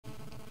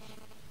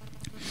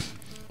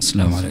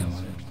السلام عليكم.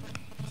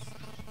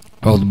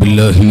 أعوذ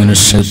بالله من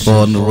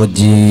الشيطان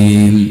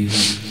الرجيم.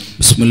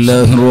 بسم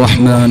الله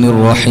الرحمن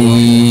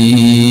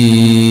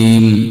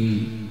الرحيم.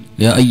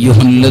 يا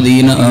أيها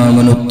الذين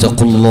آمنوا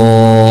اتقوا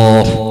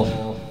الله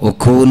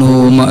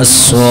وكونوا مع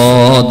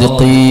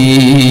الصادقين.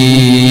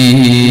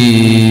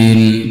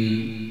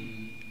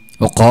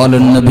 وقال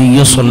النبي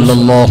صلى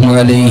الله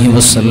عليه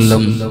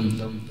وسلم: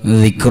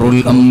 ذكر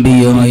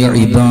الأنبياء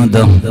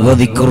عبادة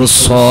وذكر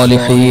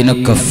الصالحين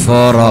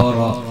كفارة.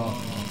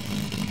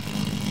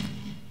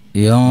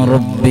 يا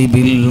رب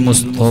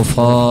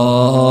بالمصطفى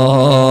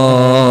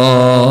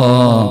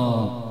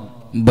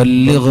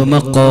بلغ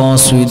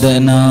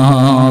مقاصدنا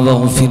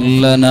واغفر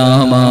لنا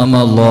ما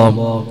مضى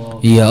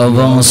يا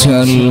واسع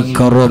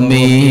الكرم.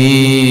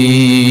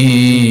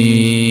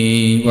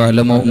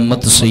 وعلى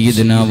أمة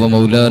سيدنا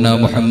ومولانا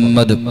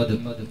محمد.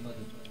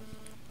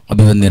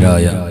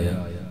 അഭിവന്യരായ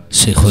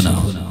ശൈഖുന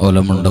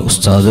ഉലമയുടെ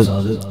ഉസ്താദ്,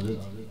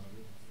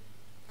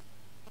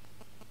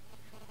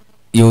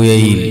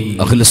 യുഎഇയിൽ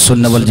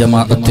അഹ്ലുസുന്ന വൽ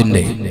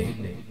ജമാഅത്തിന്റെ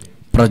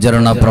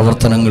പ്രചരണ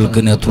പ്രവർത്തനങ്ങൾക്ക്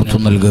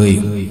നേതൃത്വം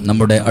നൽകുകയും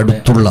നമ്മുടെ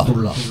അടുത്തുള്ള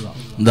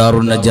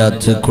ദാറുൻ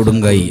നജാത്ത്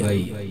കൊടുങ്കൈ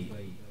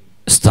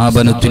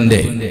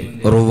സ്ഥാപനത്തിന്റെ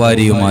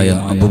റുവാരിയുമായ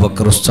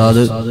അബൂബക്കർ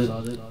ഉസ്താദ്,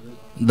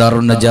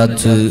 ദാറുൻ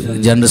നജാത്ത്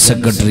ജനറൽ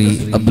സെക്രട്ടറി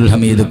അബ്ദുൽ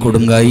ഹമീദ്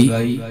കൊടുങ്കായി,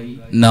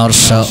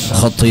 നാർഷ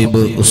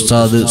ഖത്തീബ്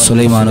ഉസ്താദ്,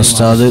 സുലൈമാൻ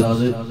ഉസ്താദ്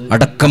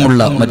അടക്കമുള്ള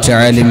മറ്റ്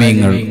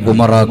ആലിമീങ്ങൾ,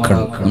 ഉമറാക്കൾ,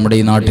 നമ്മുടെ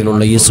ഈ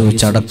നാട്ടിലുള്ള ഈ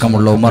സുവിച്ച്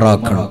അടക്കമുള്ള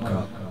ഉമറാക്കൾ,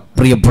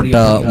 പ്രിയപ്പെട്ട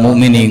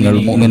മുഅ്മിനീങ്ങൾ,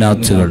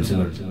 മുഅ്മിനാത്തുകൾ,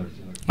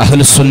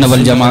 അഹ്ലുസുന്ന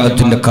വൽ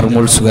ജമാഅത്തിന്റെ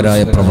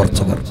കർമ്മോത്സുകരായ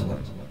പ്രവർത്തകർ,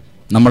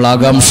 നമ്മൾ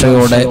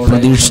ആകാംക്ഷയോടെ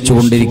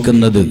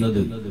പ്രതീക്ഷിച്ചുകൊണ്ടിരിക്കുന്നത്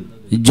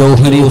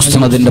ജൗഹരി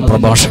ഉസ്താദിന്റെ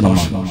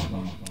പ്രഭാഷണമാണ്.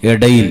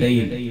 ഇടയിൽ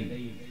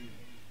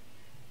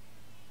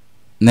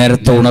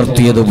നേരത്തെ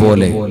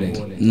ഉണർത്തിയതുപോലെ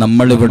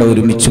നമ്മളിവിടെ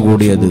ഒരുമിച്ച്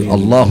കൂടിയത്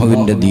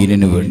അള്ളാഹുവിന്റെ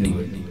ദീനിനു വേണ്ടി.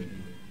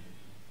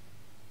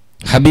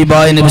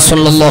 ഹബീബായ നബി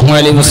സല്ലല്ലാഹു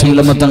അലൈഹി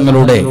വസല്ലം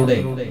തങ്ങളുടെ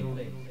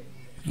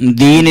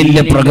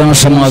ദീനിന്റെ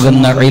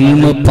പ്രകാശമാകുന്ന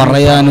ഇൽമ്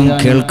പറയാനും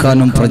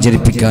കേൾക്കാനും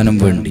പ്രചരിപ്പിക്കാനും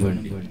വേണ്ടി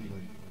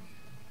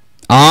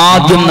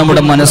ആദ്യം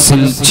നമ്മുടെ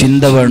മനസ്സിൽ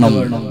ചിന്ത വേണം.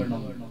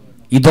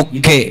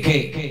 ഇതൊക്കെ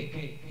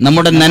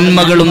നമ്മുടെ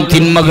നന്മകളും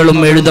തിന്മകളും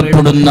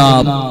എഴുതപ്പെടുന്ന,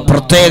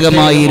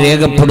 പ്രത്യേകമായി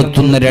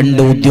രേഖപ്പെടുത്തുന്ന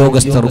രണ്ട്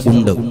ഉദ്യോഗസ്ഥർ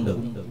ഉണ്ട്.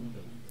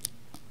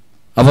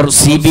 അവർ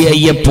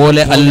CBI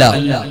പോലെ അല്ല,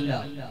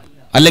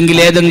 അല്ലെങ്കിൽ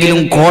ഏതെങ്കിലും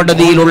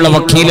കോടതിയിലുള്ള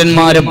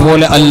വക്കീലന്മാരെ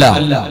പോലെ അല്ല,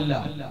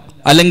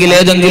 അല്ലെങ്കിൽ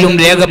ഏതെങ്കിലും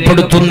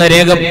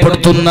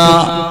രേഖപ്പെടുത്തുന്ന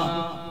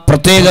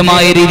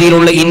പ്രത്യേകമായ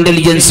രീതിയിലുള്ള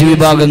ഇന്റലിജൻസ്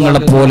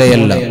വിഭാഗങ്ങളെ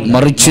പോലെയല്ല.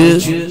 മറിച്ച്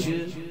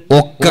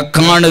ഒക്കെ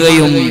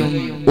കാണുകയും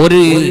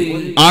ഒരു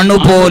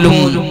അണുപോലും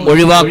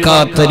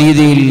ഒഴിവാക്കാത്ത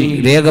രീതിയിൽ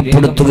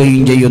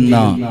രേഖപ്പെടുത്തുകയും ചെയ്യുന്ന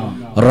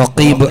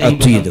റഖീബ്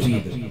അതീദ്.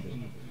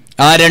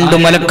 ആ രണ്ട്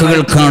മലക്കുകൾ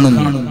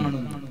കാണുന്നു.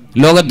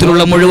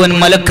 ലോകത്തിലുള്ള മുഴുവൻ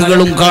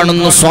മലക്കുകളും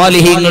കാണുന്നു,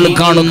 സ്വാലിഹീങ്ങൾ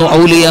കാണുന്നു,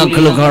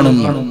 ഔലിയാക്കൾ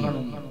കാണുന്നു.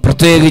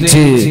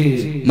 പ്രത്യേകിച്ച്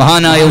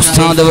മഹാനായ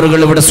ഉസ്താദ് അവറുകൾ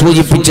ഇവിടെ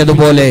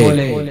സൂചിപ്പിച്ചതുപോലെ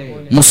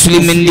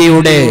മുസ്ലിം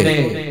ഇന്ത്യയുടെ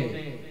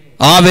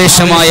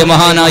ആവേശമായ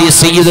മഹാനായ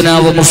സയ്യിദുനാ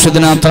വ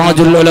മുർഷിദുനാ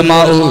താജുൽ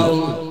ഉലമാ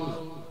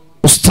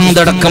ഉസ്താദ്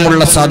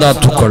അടക്കമുള്ള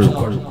സാദാത്തുക്കൾ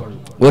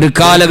ഒരു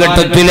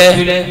കാലഘട്ടത്തിലെ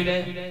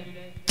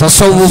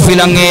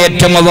തസവ്വുഫിൽ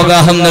അങ്ങേയറ്റം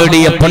അവഗാഹം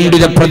നേടിയ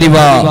പണ്ഡിത പ്രതിഭ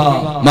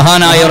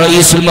മഹാനായ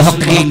റഈസുൽ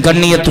മുഹഖ്ഖീൻ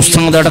കണ്ണിയത്ത്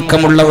ഉസ്താദ്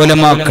അടക്കമുള്ള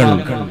ഉലമാക്കൾ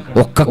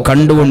ഒക്കെ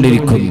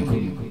കണ്ടുകൊണ്ടിരിക്കുന്നു.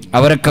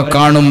 അവരൊക്കെ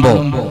കാണുമ്പോ,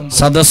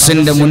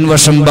 സദസ്സിന്റെ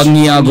മുൻവശം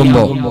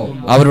ഭംഗിയാകുമ്പോ,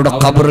 അവരുടെ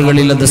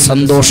ഖബറുകളിൽ അത്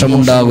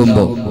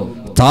സന്തോഷമുണ്ടാകുമ്പോ,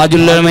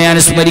 താജുൽ ഉലമയെ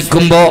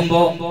അനുസ്മരിക്കുമ്പോ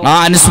ആ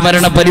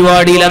അനുസ്മരണ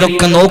പരിപാടിയിൽ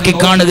അതൊക്കെ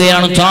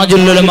നോക്കിക്കാണുകയാണ്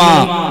താജുൽ ഉലമ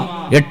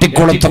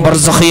എട്ടിക്കുളത്തെ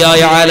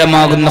ബർസഖിയായ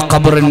ആലമാകുന്ന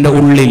ഖബറിന്റെ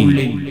ഉള്ളിൽ.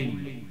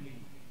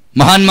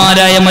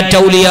 മഹാന്മാരായ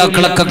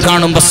മറ്റൗലിയാക്കളൊക്കെ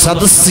കാണുമ്പോ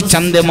സദസ്സ്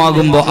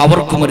ചന്തമാകുമ്പോ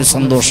അവർക്കും ഒരു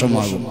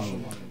സന്തോഷമാകും,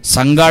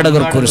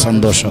 സംഘാടകർക്കൊരു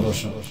സന്തോഷം.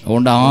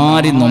 അതുകൊണ്ട്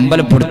ആരും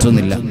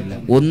നൊമ്പലപ്പെടുത്തുന്നില്ല.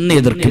 ഒന്ന്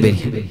എതിർക്ക് പേര്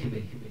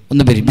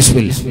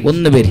ബിസ്മില്ലാ,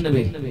 ഒന്ന് പേര്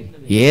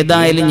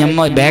ഏതായാലും ഞമ്മ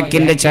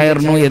ബാക്കിന്റെ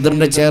ചെയറിനോ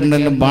എതിറിന്റെ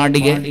ചെയറിനെല്ലാം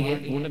ബാടിക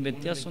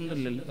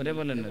വ്യത്യാസമൊന്നുമില്ലല്ലോ,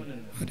 ഒരേപോലെ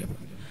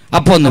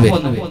അപ്പൊ ഒന്ന് പേര്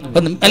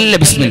ഒന്ന് അല്ല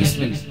ബിസ്മില്ലാ.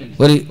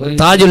 ഒരു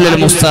താജുൽ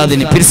ഉലമ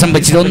ഉസ്താദിന് പിരിസം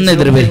വെച്ചിട്ട് ഒന്ന്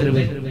എതിര് പേര്,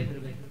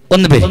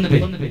 ഒന്ന് പേര്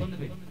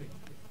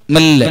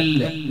മെല്ലെ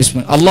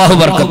ബിസ്മില്ലാ. അല്ലാഹു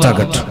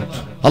ബർക്കത്താക്കട്ടെ,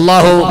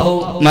 അല്ലാഹു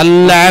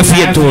നല്ല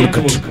ആഫിയത്ത്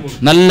കൊടുക്കട്ടെ,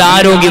 നല്ല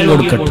ആരോഗ്യം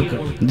കൊടുക്കട്ടെ.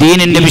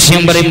 ദീനിന്റെ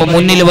വിഷയം പറയുമ്പോൾ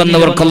മുന്നിൽ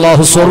വന്നവർക്ക്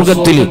അല്ലാഹു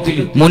സ്വർഗത്തിൽ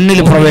മുന്നിൽ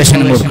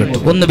പ്രവേശനം കൊടുക്കട്ടെ.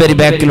 ഒന്ന് പേര്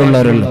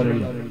ബാക്കിലുള്ളവരല്ല.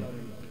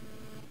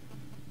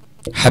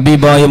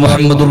 ഹബീബായ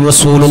മുഹമ്മദുർ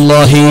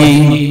റസൂലുള്ളാഹി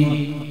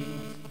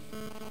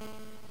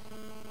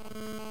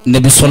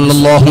നബി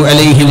സല്ലല്ലാഹു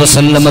അലൈഹി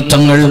വസല്ലമ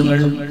തങ്ങൾ,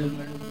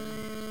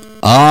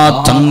 ആ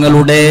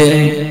തങ്ങളുടെ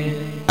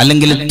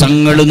അല്ലെങ്കിൽ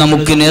തങ്ങൾ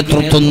നമുക്ക്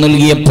നേതൃത്വം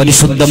നൽകിയ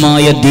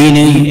പരിശുദ്ധമായ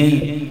ദീന്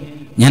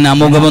ഞാൻ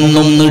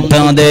അമുഖമൊന്നും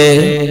നീട്ടാതെ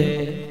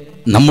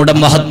നമ്മുടെ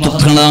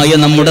മഹത്തുക്കളായ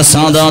നമ്മുടെ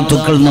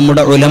സാദാത്തുക്കൾ,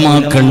 നമ്മുടെ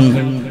ഉലമാക്കൾ,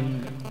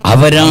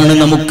 അവരാണ്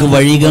നമുക്ക്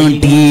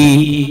വഴികാട്ടി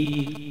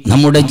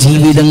നമ്മുടെ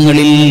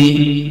ജീവിതങ്ങളിൽ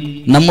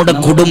നമ്മുടെ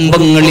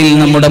കുടുംബങ്ങളിൽ,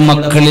 നമ്മുടെ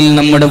മക്കളിൽ,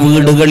 നമ്മുടെ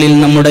വീടുകളിൽ,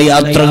 നമ്മുടെ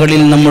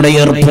യാത്രകളിൽ, നമ്മുടെ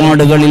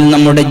ഏർപ്പാടുകളിൽ,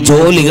 നമ്മുടെ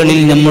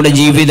ജോലികളിൽ, നമ്മുടെ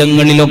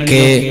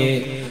ജീവിതങ്ങളിലൊക്കെ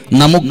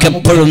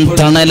നമുക്കെപ്പോഴും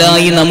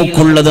തണലായി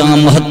നമുക്കുള്ളത് ആ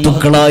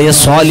മഹത്തുക്കളായ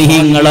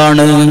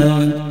സ്വാലിഹീങ്ങളാണ്.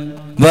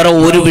 വേറെ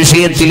ഒരു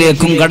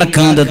വിഷയത്തിലേക്കും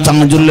കടക്കാതെ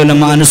താജുൽ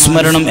ഉലമ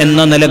അനുസ്മരണം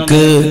എന്ന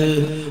നിലക്ക്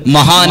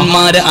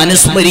മഹാന്മാരെ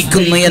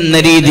അനുസ്മരിക്കുന്നു എന്ന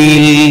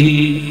രീതിയിൽ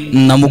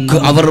നമുക്ക്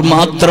അവർ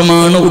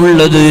മാത്രമാണ്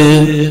ഉള്ളത്.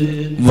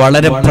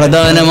 വളരെ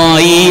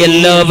പ്രധാനമായി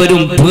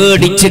എല്ലാവരും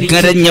പേടിച്ച്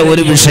കരഞ്ഞ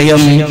ഒരു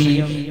വിഷയം,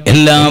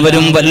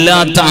 എല്ലാവരും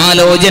വല്ലാത്ത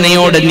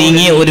ആലോചനയോടെ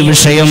നീങ്ങിയ ഒരു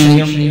വിഷയം,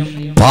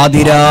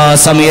 പാതിരാ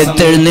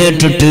സമയത്ത്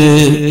എഴുന്നേറ്റിട്ട്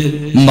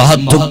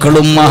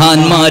മഹത്തുക്കളും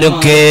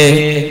മഹാന്മാരൊക്കെ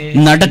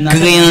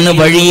നടക്കുകയാണ്,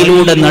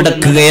 വഴിയിലൂടെ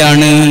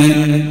നടക്കുകയാണ്.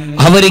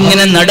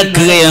 അവരിങ്ങനെ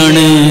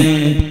നടക്കുകയാണ്.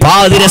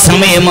 പാതിര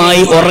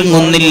സമയമായി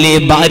ഉറങ്ങുന്നില്ലേ?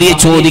 ഭാര്യ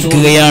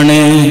ചോദിക്കുകയാണ്.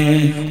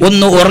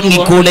 ഒന്ന്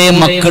ഉറങ്ങിക്കൂടെ?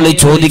 മക്കള്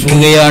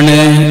ചോദിക്കുകയാണ്.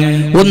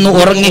 ഒന്ന്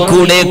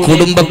ഉറങ്ങിക്കൂടെ?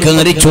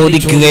 കുടുംബക്കാര്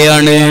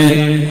ചോദിക്കുകയാണ്.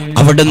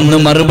 അവിടുന്ന്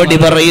മറുപടി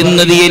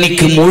പറയുന്നത്,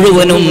 എനിക്ക്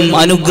മുഴുവനും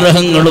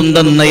അനുഗ്രഹങ്ങളും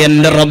തന്ന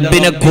എന്റെ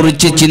റബ്ബിനെ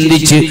കുറിച്ച്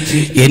ചിന്തിച്ച്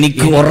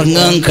എനിക്ക്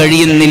ഉറങ്ങാൻ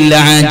കഴിയുന്നില്ല.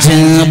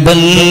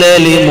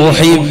 അജബല്ലി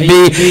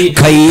മുഹിബ്ബി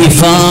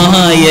കൈഫാ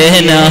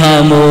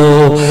യനാമു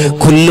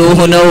കുല്ലു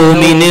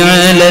നൗമിൻ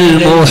അലൽ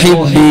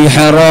മുഹിബ്ബി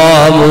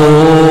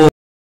ഹറാമു.